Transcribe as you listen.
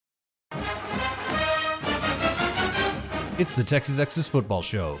It's the Texas Exes Football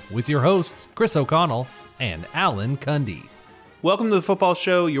Show with your hosts, Chris O'Connell and Alan Cundy. Welcome to the Football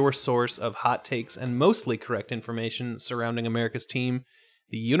Show, your source of hot takes and mostly correct information surrounding America's team,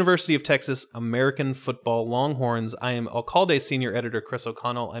 the University of Texas American Football Longhorns. I am Alcalde Senior Editor Chris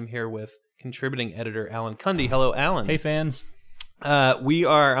O'Connell. I'm here with contributing editor Alan Cundy. Hello, Alan. Hey, fans. I'm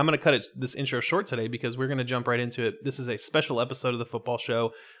going to cut this intro short today because we're going to jump right into it. This is a special episode of the Football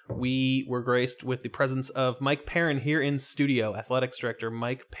Show. We were graced with the presence of Mike Perrin here in studio, athletics director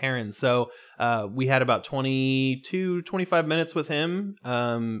Mike Perrin. So we had about 25 minutes with him.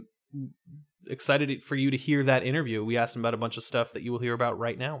 Excited for you to hear that interview. We asked him about a bunch of stuff that you will hear about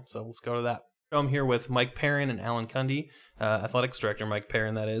right now. So let's go to that. I'm here with Mike Perrin and Alan Cundy, athletics director Mike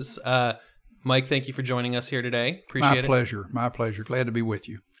Perrin, that is. Mike, thank you for joining us here today. Appreciate it. My pleasure. Glad to be with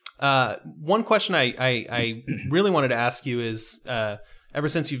you. One question I really wanted to ask you is, ever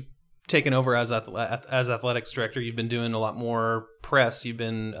since you've taken over as athletics director, you've been doing a lot more press. You've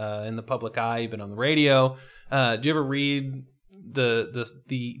been in the public eye. You've been on the radio. Do you ever read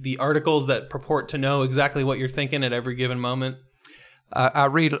the articles that purport to know exactly what you're thinking at every given moment? I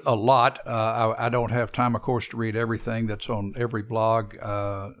read a lot. I don't have time, of course, to read everything that's on every blog.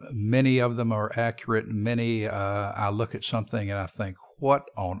 Many of them are accurate. Many, I look at something and I think, what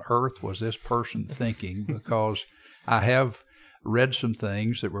on earth was this person thinking? Because I have read some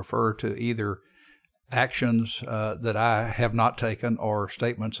things that refer to either actions that I have not taken or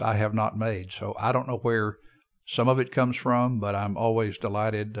statements I have not made. So I don't know where some of it comes from, but I'm always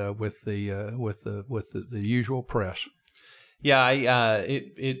delighted with the usual press. Yeah,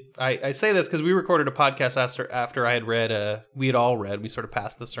 I say this because we recorded a podcast after I had read. We had all read. We sort of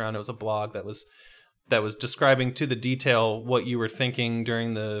passed this around. It was a blog that was describing to the detail what you were thinking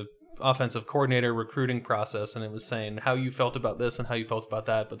during the offensive coordinator recruiting process, and it was saying how you felt about this and how you felt about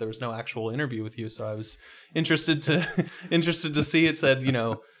that. But there was no actual interview with you, so I was interested to see. It said,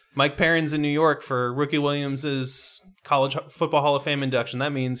 Mike Perrin's in New York for Ricky Williams' College Football Hall of Fame induction.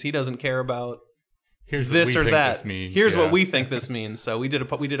 That means he doesn't care about this or that. Here's what we think this means. So we did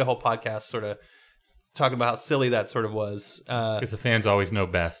a whole podcast sort of talking about how silly that sort of was. Because the fans always know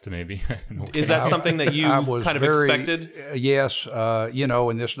best, maybe. Is that something that you kind of expected? Yes.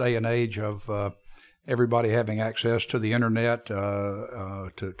 In this day and age of everybody having access to the internet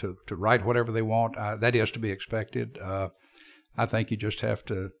to write whatever they want, that is to be expected. I think you just have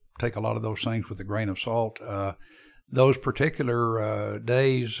to take a lot of those things with a grain of salt. Those particular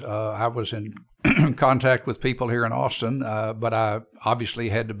days, I was in contact with people here in Austin, but I obviously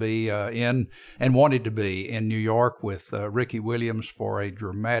had to be in and wanted to be in New York with Ricky Williams for a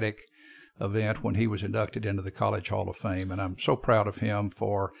dramatic event when he was inducted into the College Hall of Fame. And I'm so proud of him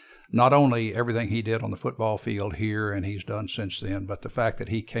for not only everything he did on the football field here and he's done since then, but the fact that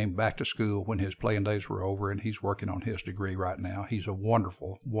he came back to school when his playing days were over and he's working on his degree right now. He's a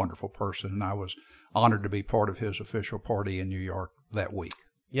wonderful, wonderful person, and I was honored to be part of his official party in New York that week.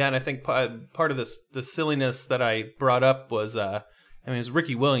 Yeah, and I think part of the silliness that I brought up was, it's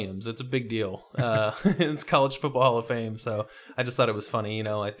Ricky Williams. It's a big deal. It's College Football Hall of Fame, so I just thought it was funny.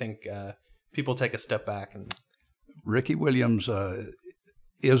 I think people take a step back. And Ricky Williams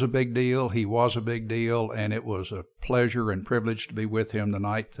is a big deal. He was a big deal, and it was a pleasure and privilege to be with him the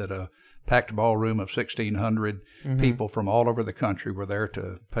night that a packed ballroom of 1,600 people from all over the country were there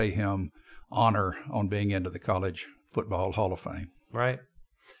to pay him honor on being into the College Football Hall of Fame. Right.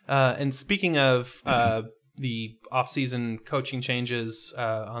 And speaking of the off-season coaching changes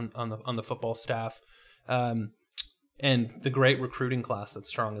on the football staff, and the great recruiting class that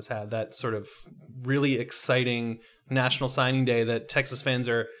Strong has had, that sort of really exciting National Signing Day that Texas fans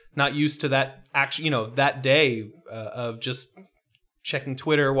are not used to, that that day of just checking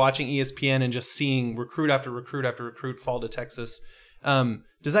Twitter, watching ESPN, and just seeing recruit after recruit after recruit fall to Texas.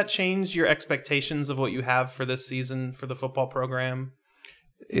 Does that change your expectations of what you have for this season for the football program?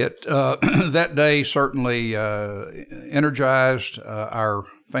 It that day certainly energized our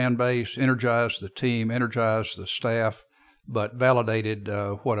fan base, energized the team, energized the staff, but validated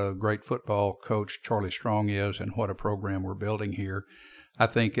what a great football coach Charlie Strong is and what a program we're building here. I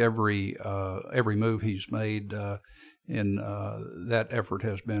think every move he's made in that effort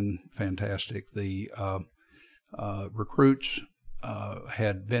has been fantastic. The recruits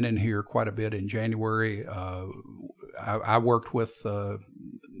had been in here quite a bit in January. I worked with,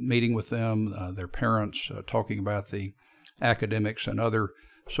 meeting with them, their parents, talking about the academics and other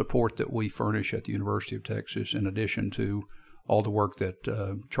support that we furnish at the University of Texas, in addition to all the work that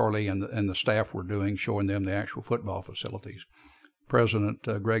Charlie and the staff were doing, showing them the actual football facilities. President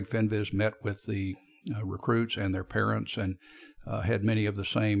Greg Fenves met with the recruits and their parents and had many of the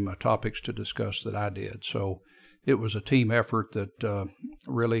same topics to discuss that I did. So it was a team effort that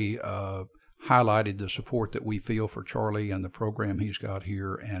really highlighted the support that we feel for Charlie and the program he's got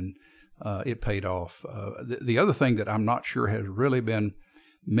here, and it paid off. The other thing that I'm not sure has really been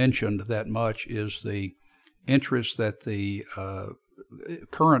mentioned that much is the interest that the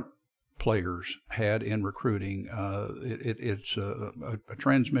current players had in recruiting. It's a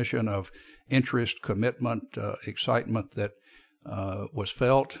transmission of interest, commitment, excitement that was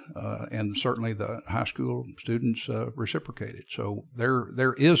felt, and certainly the high school students reciprocated. So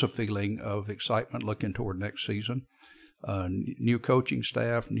there is a feeling of excitement looking toward next season. New coaching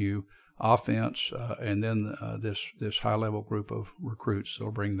staff, new offense, and then this high-level group of recruits that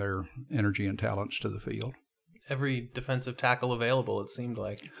will bring their energy and talents to the field. Every defensive tackle available, it seemed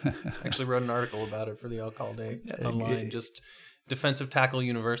like. I actually wrote an article about it for the All-Call Day online, just defensive tackle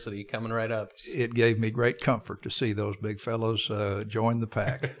university coming right up. It gave me great comfort to see those big fellows join the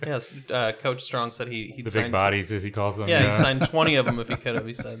pack. Yes, Coach Strong said he'd the signed, big bodies, as he calls them. Yeah, he'd signed 20 of them if he could have,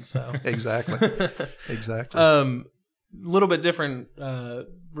 he said. So Exactly. Little bit different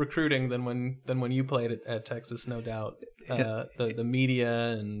recruiting than when you played at Texas, no doubt. The media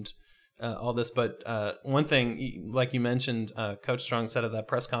and all this, but one thing, like you mentioned, Coach Strong said at that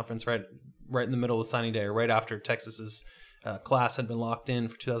press conference right in the middle of signing day, or right after Texas's class had been locked in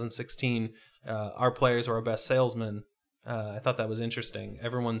for 2016, our players were our best salesmen. I thought that was interesting.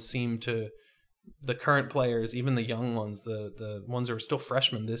 Everyone seemed to, the current players, even the young ones, the ones that are still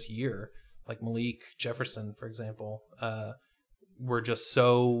freshmen this year, like Malik Jefferson, for example, were just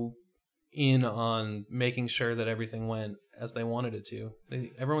so in on making sure that everything went as they wanted it to.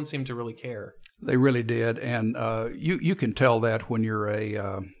 Everyone seemed to really care. They really did, and you can tell that when you're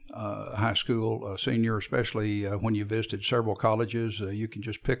a high school senior, especially when you visited several colleges. You can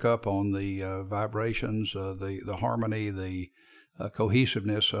just pick up on the vibrations, the harmony, the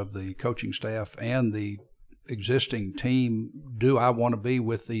cohesiveness of the coaching staff and the existing team. Do I want to be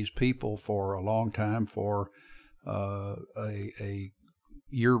with these people for a long time, for a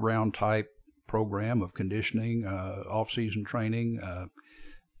year-round type program of conditioning, off-season training?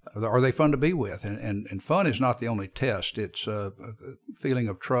 Are they fun to be with? And fun is not the only test. It's a feeling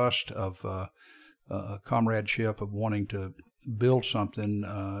of trust, of comradeship, of wanting to build something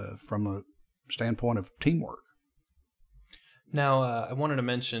from a standpoint of teamwork. Now, I wanted to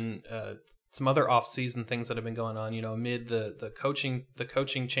mention some other off-season things that have been going on. Amid the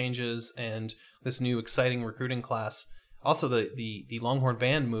coaching changes and this new exciting recruiting class. Also, the Longhorn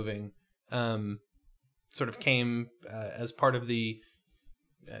Band moving sort of came as part of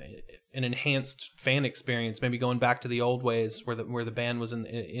an enhanced fan experience, maybe going back to the old ways where the band was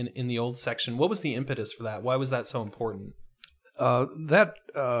in the old section. What was the impetus for that? Why was that so important? That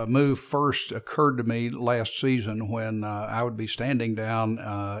move first occurred to me last season when I would be standing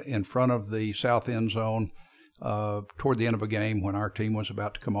down in front of the south end zone toward the end of a game when our team was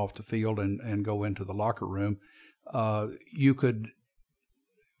about to come off the field and go into the locker room. You could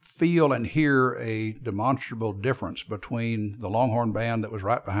feel and hear a demonstrable difference between the Longhorn Band that was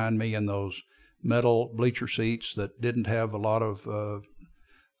right behind me in those metal bleacher seats that didn't have a lot of,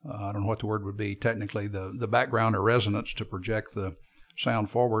 I don't know what the word would be technically, the background or resonance to project the sound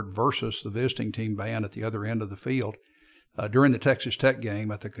forward, versus the visiting team band at the other end of the field. During the Texas Tech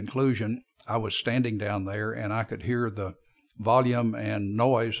game, at the conclusion, I was standing down there and I could hear the volume and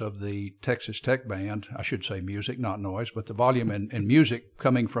noise of the Texas Tech band, I should say music, not noise, but the volume and music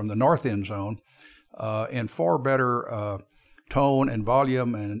coming from the north end zone in far better tone and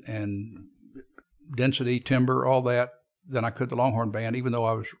volume and density, timbre, all that, than I could the Longhorn Band, even though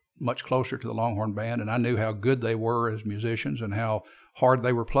I was much closer to the Longhorn Band, and I knew how good they were as musicians and how hard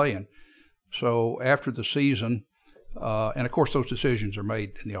they were playing. So after the season, and of course those decisions are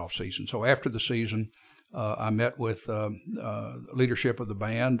made in the off season, so after the season, I met with leadership of the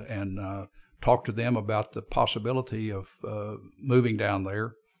band and talked to them about the possibility of moving down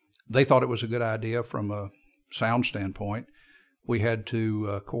there. They thought it was a good idea from a sound standpoint. We had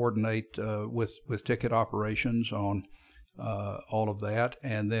to coordinate with ticket operations on all of that,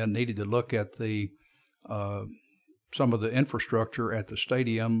 and then needed to look at some of the infrastructure at the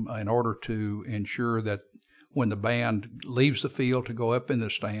stadium in order to ensure that when the band leaves the field to go up in the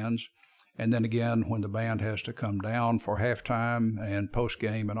stands, and then again when the band has to come down for halftime and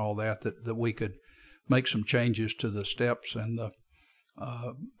post-game and all that we could make some changes to the steps and the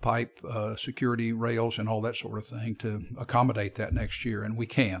pipe security rails and all that sort of thing to accommodate that next year, and we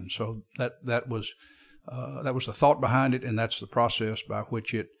can. So that was the thought behind it, and that's the process by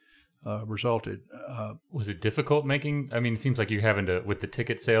which it resulted. Was it difficult making? I mean, it seems like you're having to, with the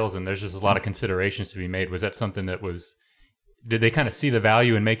ticket sales, and there's just a lot of considerations to be made. Was that something that was? Did they kind of see the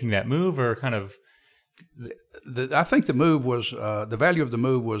value in making that move, or kind of I think the move was the value of the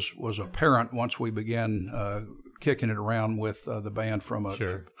move was apparent once we began kicking it around with the band from a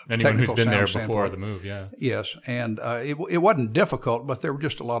sure. Anyone who's been there before the move, yeah. Yes, and it wasn't difficult, but there were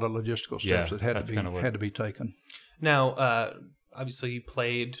just a lot of logistical steps that had to be taken. Now, obviously, you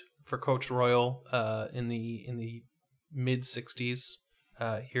played for Coach Royal in the mid '60s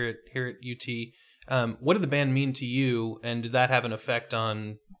here at UT. What did the band mean to you, and did that have an effect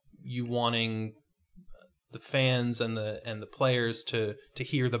on you wanting the fans and the players to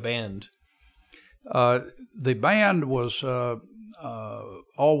hear the band? The band was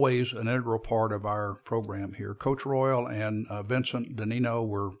always an integral part of our program here. Coach Royal and Vincent Danino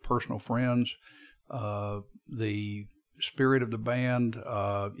were personal friends. The spirit of the band,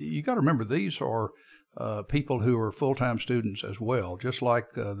 you got to remember, these are people who are full-time students as well, just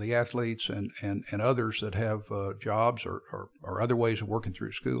like the athletes and others that have jobs or other ways of working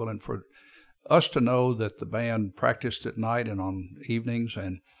through school. And for us to know that the band practiced at night and on evenings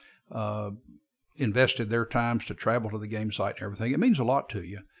and invested their times to travel to the game site and everything, it means a lot to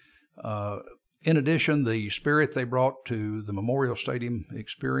you. In addition, the spirit they brought to the Memorial Stadium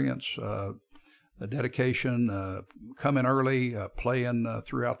experience, the dedication, coming early, playing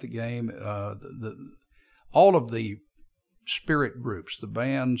throughout the game, all of the spirit groups, the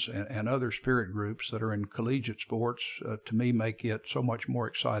bands and other spirit groups that are in collegiate sports, to me, make it so much more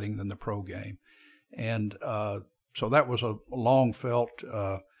exciting than the pro game. And so that was a long-felt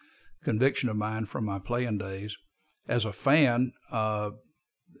conviction of mine from my playing days. As a fan, an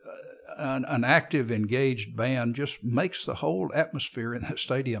active, engaged band just makes the whole atmosphere in that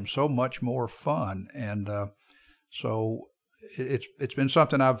stadium so much more fun. And so it's been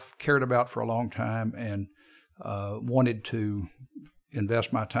something I've cared about for a long time and wanted to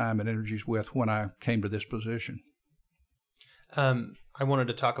invest my time and energies with when I came to this position. I wanted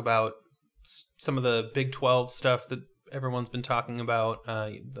to talk about some of the Big 12 stuff that everyone's been talking about.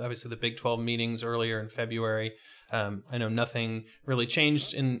 Obviously, the Big 12 meetings earlier in February. I know nothing really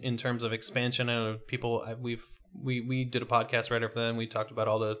changed in terms of expansion. I know people, we did a podcast right after that, and we talked about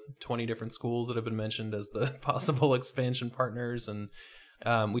all the 20 different schools that have been mentioned as the possible expansion partners. And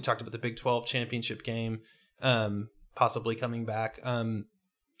we talked about the Big 12 championship game possibly coming back.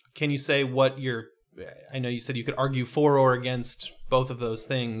 Can you say what I know you said you could argue for or against both of those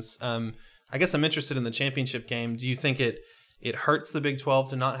things. I guess I'm interested in the championship game. Do you think it hurts the Big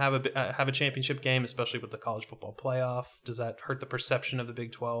 12 to not have a championship game, especially with the college football playoff? Does that hurt the perception of the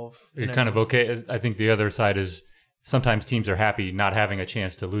Big 12? You're kind of okay. I think the other side is sometimes teams are happy not having a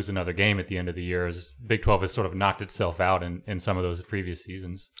chance to lose another game at the end of the year, as Big 12 has sort of knocked itself out in some of those previous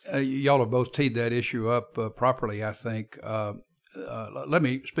seasons. Y'all have both teed that issue up properly, I think. Let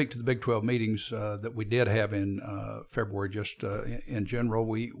me speak to the Big 12 meetings that we did have in February. Just in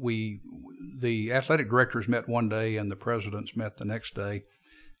general, the athletic directors met one day and the presidents met the next day.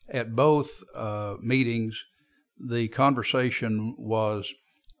 At both meetings, the conversation was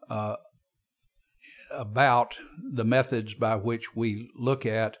about the methods by which we look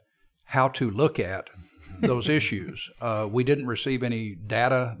at how to look at those issues. We didn't receive any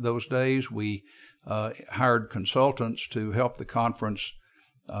data those days. We hired consultants to help the conference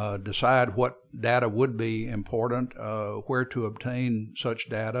decide what data would be important, where to obtain such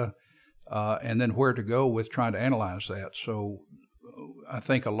data, and then where to go with trying to analyze that. So I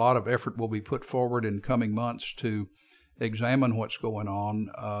think a lot of effort will be put forward in coming months to examine what's going on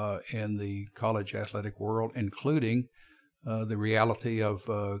in the college athletic world, including the reality of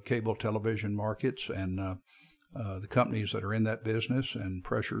cable television markets and the companies that are in that business and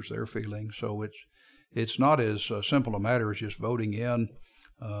pressures they're feeling. So it's not as simple a matter as just voting in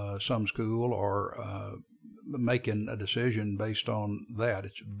some school or making a decision based on that.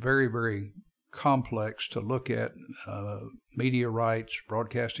 It's very, very complex to look at media rights,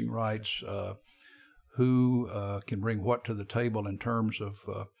 broadcasting rights, who can bring what to the table in terms of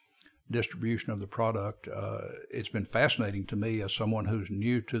distribution of the product. It's been fascinating to me as someone who's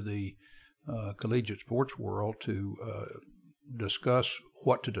new to the collegiate sports world to discuss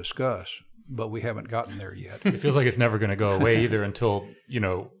what to discuss, but we haven't gotten there yet. It feels like it's never going to go away either until,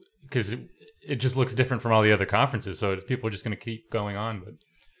 because it just looks different from all the other conferences, so people are just going to keep going on.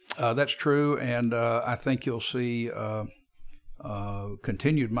 But that's true, and I think you'll see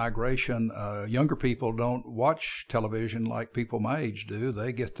continued migration. Younger people don't watch television like people my age do.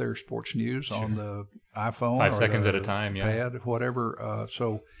 They get their sports news on the iPhone 5 or seconds the at a time, pad, whatever.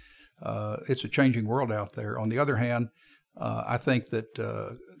 So it's a changing world out there. On the other hand, I think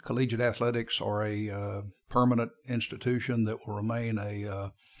that collegiate athletics are a permanent institution that will remain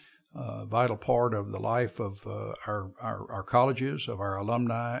a vital part of the life of our colleges, of our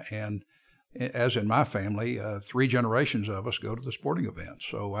alumni, and as in my family, 3 generations of us go to the sporting events.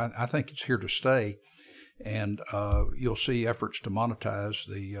 So I think it's here to stay, and you'll see efforts to monetize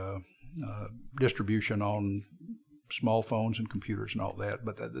the distribution on small phones and computers and all that.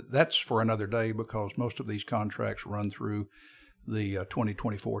 But that's for another day, because most of these contracts run through the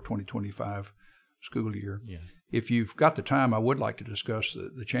 2024-2025 school year. Yeah. If you've got the time, I would like to discuss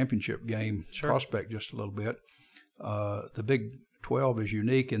the championship game prospect just a little bit. The Big 12 is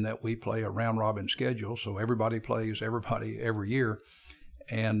unique in that we play a round-robin schedule, so everybody plays everybody every year.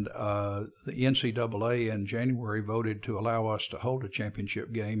 And the NCAA in January voted to allow us to hold a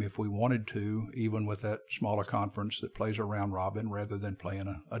championship game if we wanted to, even with that smaller conference that plays a round-robin rather than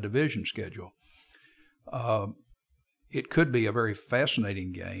playing a division schedule. It could be a very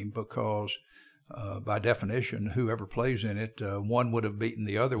fascinating game because, by definition, whoever plays in it, one would have beaten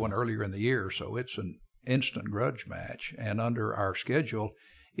the other one earlier in the year, so it's an instant grudge match. And under our schedule,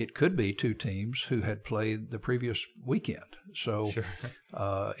 it could be 2 teams who had played the previous weekend. So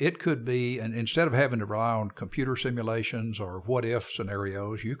it could be, and instead of having to rely on computer simulations or what-if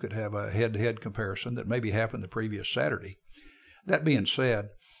scenarios, you could have a head-to-head comparison that maybe happened the previous Saturday. That being said,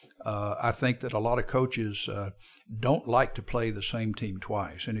 I think that a lot of coaches don't like to play the same team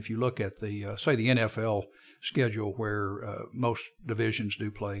twice. And if you look at the, say, the NFL schedule, where most divisions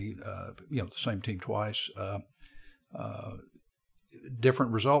do play, the same team twice,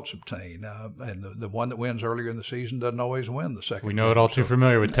 different results obtained. And the one that wins earlier in the season doesn't always win the second. We know it all too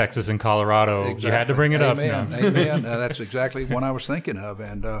familiar with Texas and Colorado. Exactly. You had to bring it up. Amen. That's exactly what I was thinking of.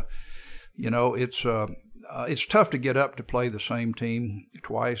 And, it's tough to get up to play the same team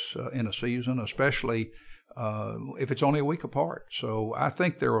twice in a season, especially if it's only a week apart. So I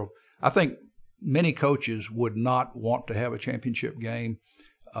think many coaches would not want to have a championship game.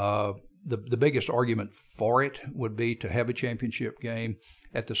 The biggest argument for it would be to have a championship game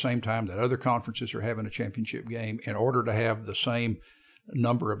at the same time that other conferences are having a championship game, in order to have the same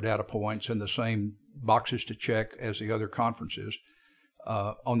number of data points and the same boxes to check as the other conferences.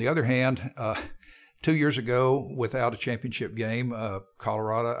 On the other hand, 2 years ago, without a championship game,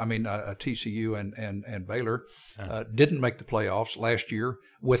 TCU and Baylor didn't make the playoffs. Last year,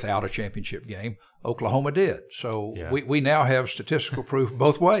 without a championship game, Oklahoma did. So we now have statistical proof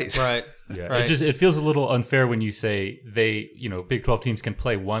both ways. Right. Yeah. Right. It feels a little unfair when you say Big 12 teams can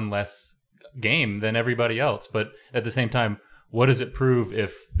play one less game than everybody else, but at the same time, what does it prove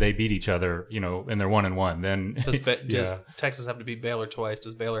if they beat each other, and they're 1-1? Then does Texas have to beat Baylor twice?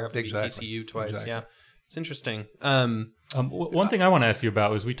 Does Baylor have to beat TCU twice? Exactly. Yeah, it's interesting. One thing I want to ask you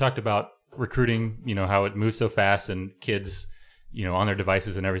about was, we talked about recruiting, how it moves so fast, and kids, on their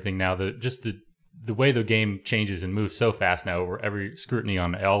devices and everything now. The way the game changes and moves so fast now, over every scrutiny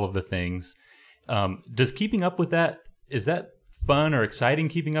on all of the things. Does keeping up with that, is that fun or exciting,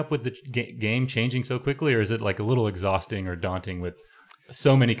 keeping up with the game changing so quickly, or is it like a little exhausting or daunting with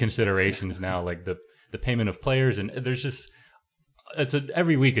so many considerations now, like the payment of players, and there's just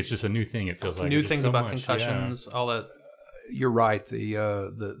every week it's just a new thing. It feels like new things about concussions, all that. You're right.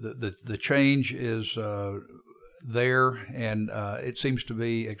 The change is there, and it seems to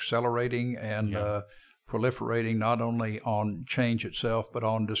be accelerating and proliferating, not only on change itself but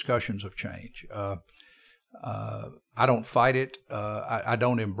on discussions of change. I don't fight it. I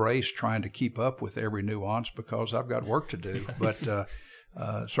don't embrace trying to keep up with every nuance, because I've got work to do. But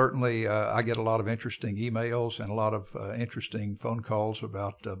certainly I get a lot of interesting emails and a lot of interesting phone calls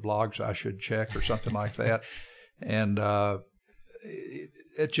about blogs I should check or something like that. And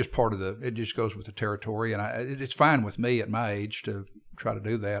it's just it just goes with the territory. And it's fine with me at my age to try to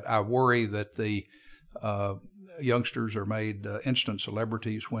do that. I worry that the youngsters are made instant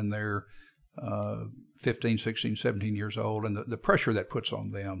celebrities when they're 15, 16, 17 years old, and the pressure that puts on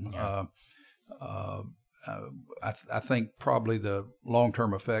them. Yeah. I think probably the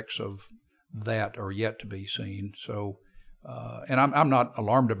long-term effects of that are yet to be seen. So, and I'm not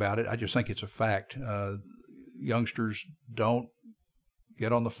alarmed about it. I just think it's a fact. Youngsters don't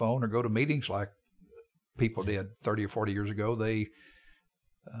get on the phone or go to meetings like people did 30 or 40 years ago. They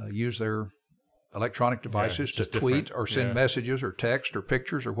use their electronic devices to tweet or send messages or text or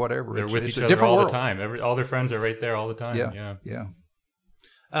pictures or whatever. They're with it's each a other different all world. the time. All their friends are right there all the time. Yeah.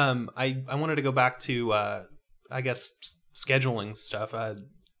 I wanted to go back to I guess scheduling stuff.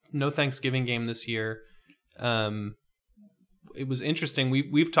 No Thanksgiving game this year. It was interesting.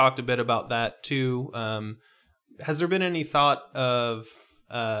 We've talked a bit about that too. Has there been any thought of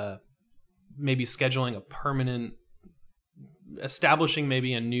maybe scheduling establishing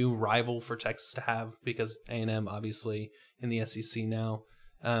maybe a new rival for Texas to have, because A&M obviously in the SEC now?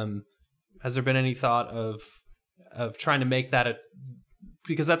 Has there been any thought of trying to make that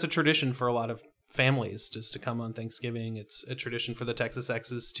because that's a tradition for a lot of families just to come on Thanksgiving. It's a tradition for the Texas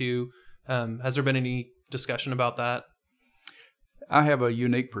Exes too. Has there been any discussion about that? I have a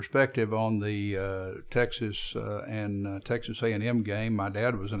unique perspective on the Texas and Texas A&M game. My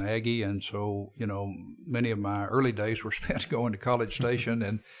dad was an Aggie, and so many of my early days were spent going to College Station,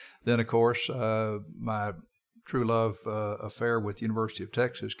 and then of course my true love affair with University of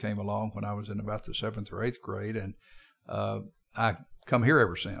Texas came along when I was in about the 7th or 8th grade, and I come here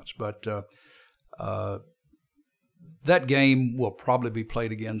ever since. But that game will probably be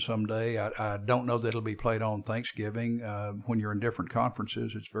played again someday. I don't know that it'll be played on Thanksgiving. When you're in different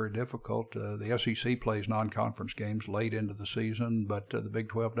conferences, it's very difficult. The SEC plays non-conference games late into the season, but the Big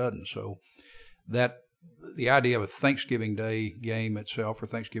 12 doesn't. So the idea of a Thanksgiving Day game itself or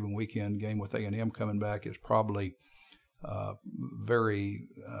Thanksgiving weekend game with A&M coming back is probably very,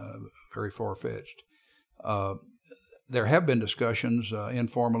 very far-fetched. There have been discussions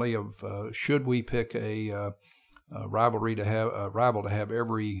informally of should we pick a rival to have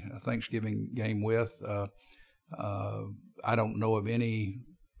every Thanksgiving game with. I don't know of any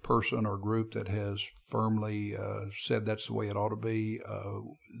person or group that has firmly said that's the way it ought to be.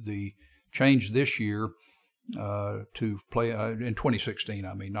 The change this year to play in 2016,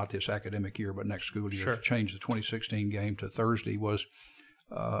 I mean, not this academic year, but next school year, to change the 2016 game to Thursday was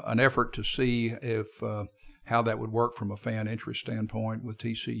an effort to see if how that would work from a fan interest standpoint with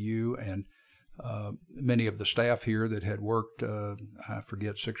TCU, and many of the staff here that had worked, I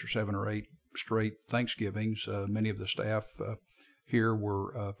forget, 6 or 7 or 8 straight Thanksgivings, many of the staff here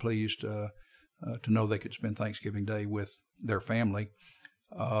were pleased to know they could spend Thanksgiving Day with their family.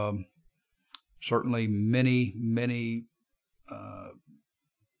 Certainly many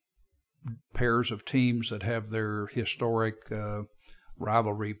pairs of teams that have their historic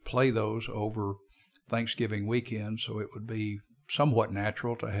rivalry play those over Thanksgiving weekend, so it would be somewhat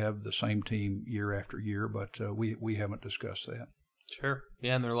natural to have the same team year after year, but we haven't discussed that. Sure.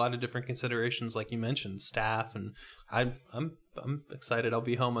 Yeah, and there are a lot of different considerations, like you mentioned, staff, and I'm excited. I'll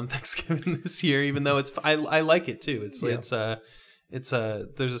be home on Thanksgiving this year, even though I like it too. There's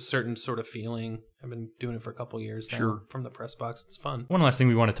a certain sort of feeling. I've been doing it for a couple of years now from the press box. It's fun. One last thing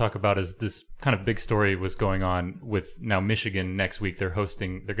we want to talk about is this kind of big story was going on with now Michigan next week. They're going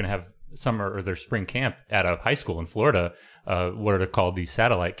to have summer or their spring camp at a high school in Florida. What are called these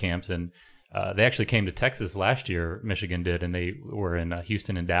satellite camps, and they actually came to Texas last year. Michigan did, and they were in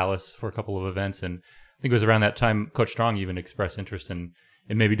Houston and Dallas for a couple of events. And I think it was around that time Coach Strong even expressed interest in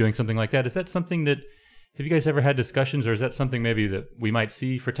maybe doing something like that. Is that something that have you guys ever had discussions, or is that something maybe that we might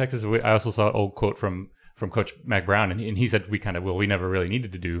see for Texas? I also saw an old quote from Coach Mac Brown, and he said we never really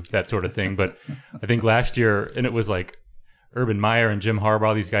needed to do that sort of thing. But I think last year, and it was like Urban Meyer and Jim Harbaugh,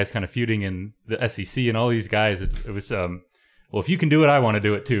 all these guys kind of feuding in the SEC, and all these guys. It was well, if you can do it, I want to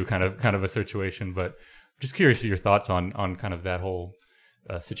do it too, kind of a situation. But just curious to your thoughts on kind of that whole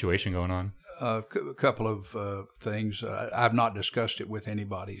situation going on. A couple of things. I've not discussed it with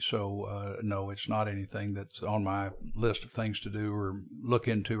anybody, so no, it's not anything that's on my list of things to do or look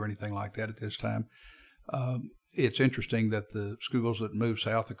into or anything like that at this time. It's interesting that the schools that move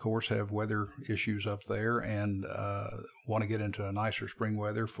south, of course, have weather issues up there and want to get into a nicer spring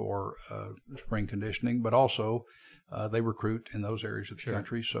weather for spring conditioning, but also they recruit in those areas of the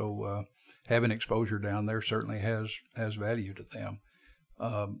country, so having exposure down there certainly has value to them.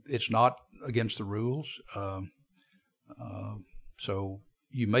 It's not against the rules, so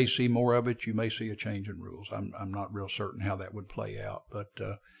you may see more of it. You may see a change in rules. I'm not real certain how that would play out, but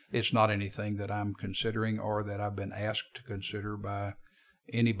it's not anything that I'm considering or that I've been asked to consider by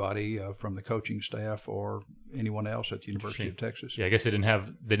anybody from the coaching staff or anyone else at the University of Texas. Yeah, I guess they didn't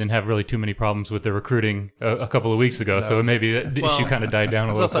have really too many problems with the recruiting a couple of weeks ago, so maybe that issue kind of died down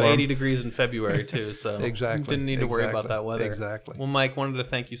a little. It's also 80 degrees in February too, so exactly didn't need to worry about that weather. Exactly. Well, Mike, wanted to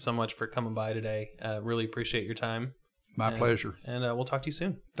thank you so much for coming by today. Really appreciate your time. My pleasure. And we'll talk to you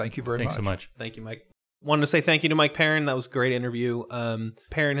soon. Thank you very much. Thanks so much. Thank you, Mike. Wanted to say thank you to Mike Perrin. That was a great interview.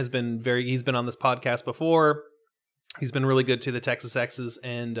 Perrin he's been on this podcast before. He's been really good to the Texas Exes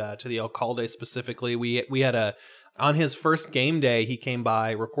and to the Alcalde specifically. We had on his first game day, he came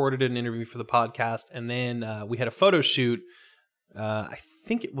by, recorded an interview for the podcast, and then we had a photo shoot. I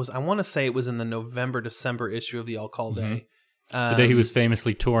want to say it was in the November-December issue of the Alcalde. Mm-hmm. The day he was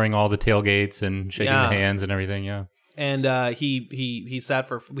famously touring all the tailgates and shaking the hands and everything, yeah. And he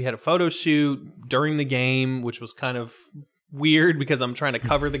we had a photo shoot during the game, which was kind of weird because I'm trying to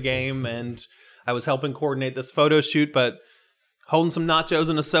cover the game and I was helping coordinate this photo shoot, but holding some nachos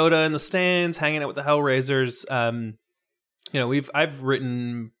and a soda in the stands, hanging out with the Hellraisers. I've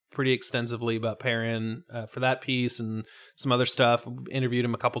written pretty extensively about Perrin for that piece and some other stuff. Interviewed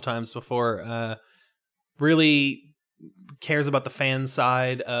him a couple times before. Really cares about the fan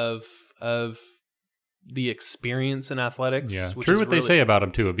side of the experience in athletics. Yeah, which true is what really, they say about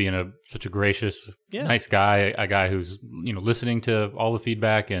him too, of being such a gracious, nice guy, a guy who's listening to all the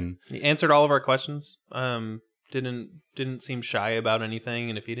feedback, and he answered all of our questions. Didn't seem shy about anything,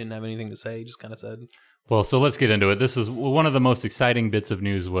 and if he didn't have anything to say, he just kind of said. Well, so let's get into it. This is one of the most exciting bits of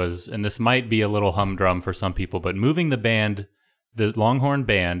news was, and this might be a little humdrum for some people, but moving the band, the Longhorn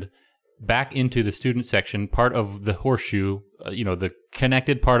Band, back into the student section, part of the horseshoe, the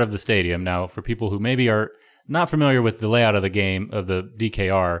connected part of the stadium. Now, for people who maybe are not familiar with the layout of the game, of the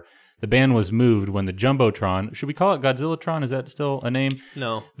DKR, the band was moved when the Jumbotron, should we call it Godzillatron? Is that still a name?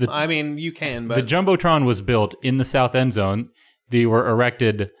 No. I mean, you can, but... The Jumbotron was built in the south end zone. They were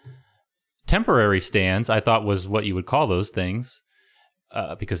erected temporary stands, I thought was what you would call those things,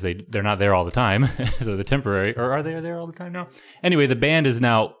 because they're not there all the time. So the temporary, or are they there all the time now? Anyway, the band is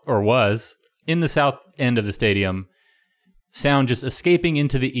now, or was, in the south end of the stadium, sound just escaping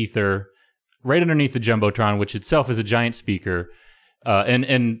into the ether, right underneath the Jumbotron, which itself is a giant speaker.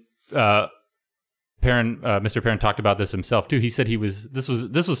 Perrin, Mr. Perrin talked about this himself too. He said this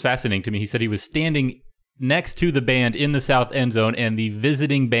was fascinating to me. He said he was standing next to the band in the south end zone, and the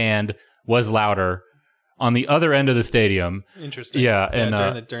visiting band was louder on the other end of the stadium. Interesting. Yeah,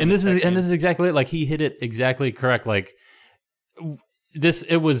 during this is exactly it. Like, he hit it exactly correct. Like,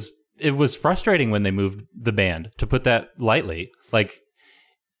 it was frustrating when they moved the band, to put that lightly. Like,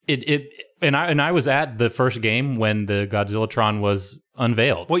 I was at the first game when the Godzillatron was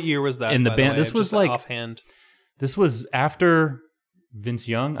unveiled. What year was that? In the band, way? this was just like offhand. This was after Vince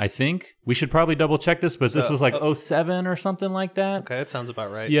Young, I think. We should probably double check this, but this was like 07 or something like that. Okay, that sounds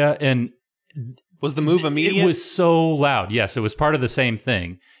about right. Yeah, and was the move immediate? It was so loud. Yes, it was part of the same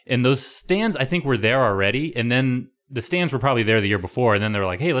thing. And those stands, I think, were there already. And then the stands were probably there the year before. And then they were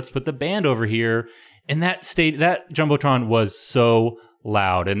like, hey, let's put the band over here. And that Jumbotron was so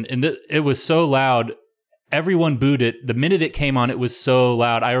loud. And it was so loud. Everyone booed it. The minute it came on, it was so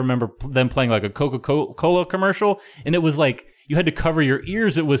loud. I remember them playing like a Coca-Cola commercial. And it was like, you had to cover your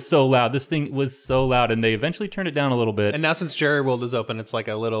ears. It was so loud. This thing was so loud, and they eventually turned it down a little bit. And now, since Jerry World is open, it's like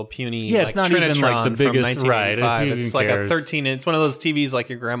a little puny. Yeah, it's not even like the biggest. Right, it's like a 13. It's one of those TVs like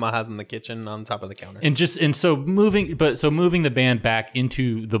your grandma has in the kitchen on top of the counter. And so moving the band back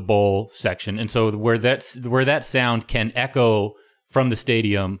into the bowl section, and so where that sound can echo from the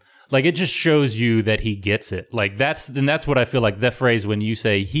stadium. Like, it just shows you that he gets it. Like, that's what I feel like, that phrase when you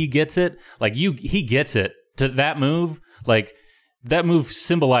say he gets it, like he gets it to that move. Like, that move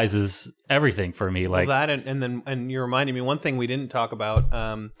symbolizes everything for me. Like, well, that and you're reminding me one thing we didn't talk about,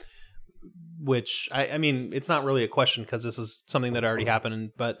 which I mean, it's not really a question because this is something that already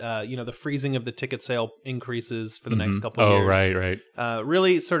happened. But the freezing of the ticket sale increases for the next couple of years. Right.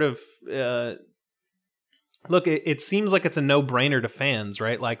 Really, sort of. Look, it seems like it's a no-brainer to fans,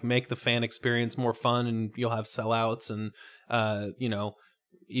 right? Like, make the fan experience more fun, and you'll have sellouts, and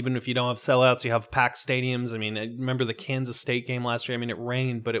even if you don't have sellouts, you have packed stadiums. I mean, I remember the Kansas State game last year. I mean, it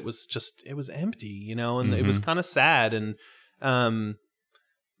rained, but it was empty, and it was kind of sad, and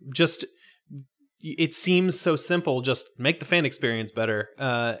just it seems so simple. Just make the fan experience better,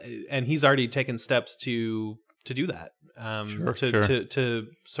 and he's already taken steps to do that. To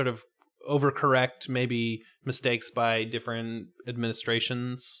sort of overcorrect maybe mistakes by different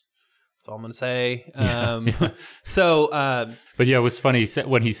administrations. That's all I'm going to say. But yeah, it was funny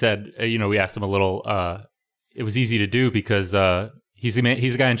when he said, we asked him a little, it was easy to do because he's a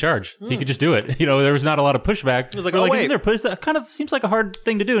guy in charge. He could just do it. There was not a lot of pushback. It was like, isn't there push? That kind of seems like a hard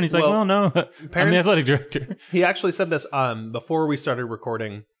thing to do. And he's like, well, no, I'm the athletic director. He actually said this before we started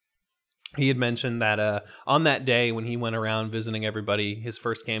recording. He had mentioned that on that day when he went around visiting everybody, his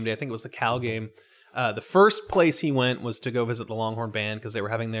first game day, I think it was the Cal game, the first place he went was to go visit the Longhorn Band because they were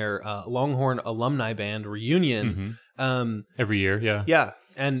having their Longhorn Alumni Band reunion. Every year, yeah. Yeah,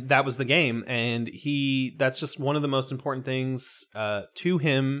 and that was the game. And that's just one of the most important things to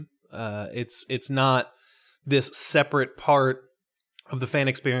him. It's not this separate part of the fan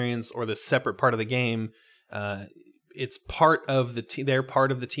experience or this separate part of the game. It's part of the team. They're part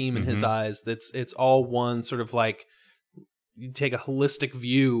of the team in his eyes. It's all one sort of like, you take a holistic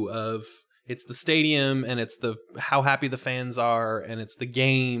view of, it's the stadium and it's how happy the fans are and it's the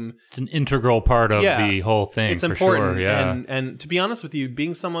game. It's an integral part of the whole thing. It's important. Sure, yeah. And to be honest with you,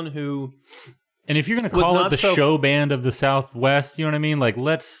 being someone who, and if you're going to call it the show band of the Southwest, you know what I mean? Like,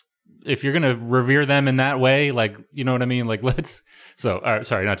 if you're going to revere them in that way, like, you know what I mean? Like, all right,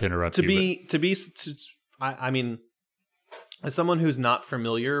 sorry, not to interrupt I mean, as someone who's not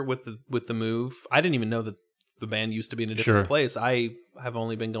familiar with the move, I didn't even know that the band used to be in a different place. I have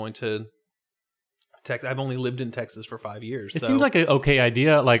only been going to I've only lived in Texas for 5 years. It seems like an okay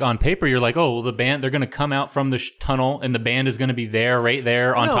idea. Like on paper, you're like, oh, well, the band, they're going to come out from the tunnel and the band is going to be right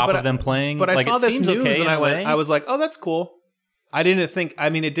there on top of them playing. But I like, saw this news okay and I was like, oh, that's cool. I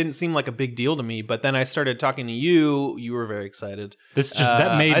didn't seem like a big deal to me, but then I started talking to you. You were very excited.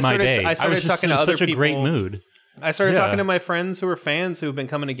 That made my day. I started talking to other people. Such a great mood. I started talking to my friends who are fans who have been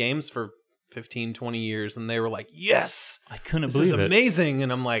coming to games for 15, 20 years, and they were like, yes, I couldn't this believe is amazing.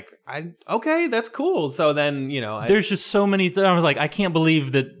 And I'm like, okay, that's cool. So then, there's just so many I was like, I can't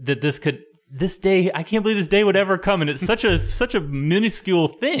believe that this day, I can't believe this day would ever come. And it's such a minuscule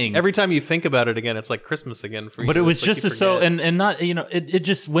thing. Every time you think about it again, it's like Christmas again for you. But it was just and not, it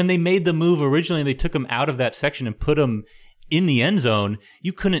just, when they made the move originally, they took them out of that section and put them in the end zone.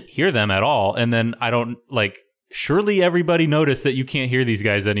 You couldn't hear them at all. And then surely everybody noticed that you can't hear these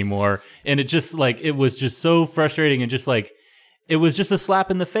guys anymore. And it just it was just so frustrating, and just it was just a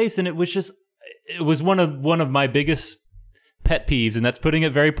slap in the face. And it was one of my biggest pet peeves, and that's putting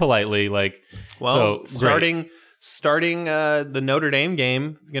it very politely. Starting the Notre Dame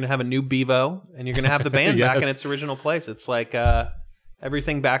game, you're going to have a new Bevo, and you're going to have the band Yes. back in its original place. It's like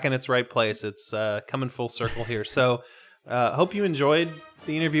everything back in its right place. It's coming full circle here. So hope you enjoyed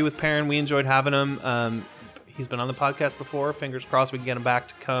the interview with Perrin. We enjoyed having him. He's been on the podcast before. Fingers crossed we can get him back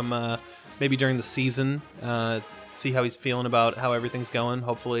to come maybe during the season, see how he's feeling about how everything's going.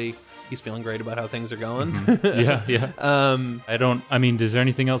 Hopefully he's feeling great about how things are going. Mm-hmm. Yeah. Is there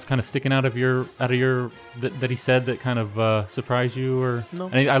anything else kind of sticking out of your that he said that kind of surprised you? Or no?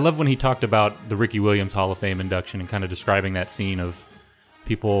 I love when he talked about the Ricky Williams Hall of Fame induction and kind of describing that scene of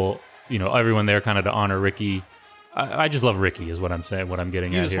people, everyone there kind of to honor Ricky. I just love Ricky, is what I'm saying. What I'm getting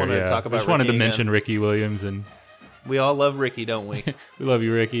at here. You just wanted to talk about. I just wanted Ricky to mention Ricky Williams, and we all love Ricky, don't we? We love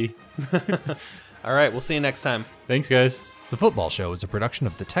you, Ricky. All right, we'll see you next time. Thanks, guys. The Football Show is a production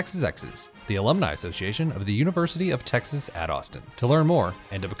of the Texas Exes, the alumni association of the University of Texas at Austin. To learn more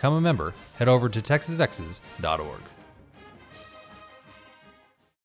and to become a member, head over to texasexes.org.